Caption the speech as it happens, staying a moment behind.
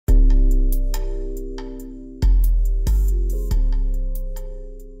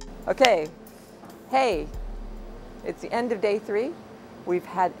Okay, hey, it's the end of day 3. We've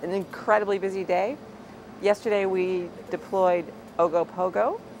had an incredibly busy day. Yesterday we deployed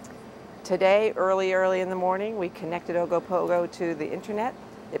Ogopogo. Today, early in the morning, we connected Ogopogo to the internet.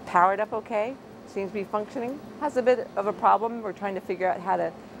 It powered up okay, seems to be functioning. Has a bit of a problem. We're trying to figure out how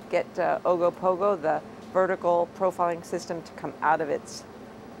to get Ogopogo, the vertical profiling system, to come out of its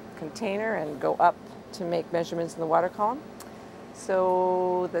container and go up to make measurements in the water column.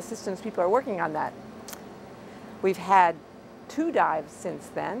 So the systems people are working on that. We've had 2 dives since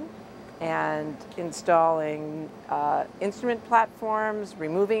then, and installing instrument platforms,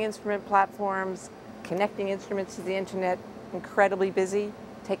 removing instrument platforms, connecting instruments to the internet, incredibly busy,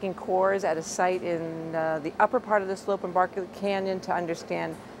 taking cores at a site in the upper part of the slope in Barkley Canyon to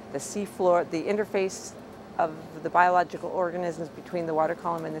understand the seafloor, the interface of the biological organisms between the water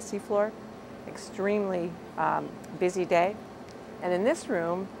column and the seafloor. Extremely busy day. And in this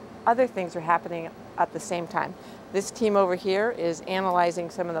room, other things are happening at the same time. This team over here is analyzing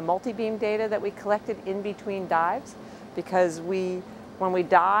some of the multi-beam data that we collected in between dives, because when we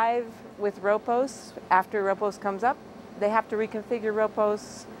dive with ROPOS, after ROPOS comes up, they have to reconfigure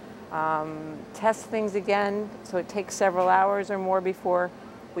ROPOS, test things again, so it takes several hours or more before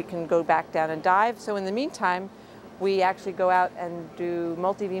we can go back down and dive. So in the meantime, we actually go out and do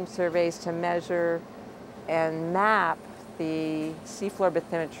multi-beam surveys to measure and map the seafloor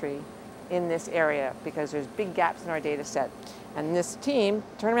bathymetry in this area, because there's big gaps in our data set. And this team,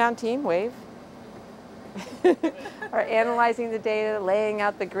 turnaround team, wave, are analyzing the data, laying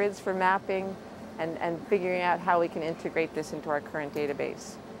out the grids for mapping, and figuring out how we can integrate this into our current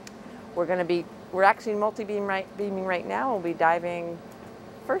database. We're actually multi-beaming right now. We'll be diving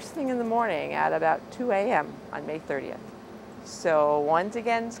first thing in the morning at about 2 a.m. on May 30th. So once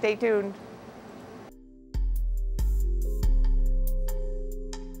again, stay tuned.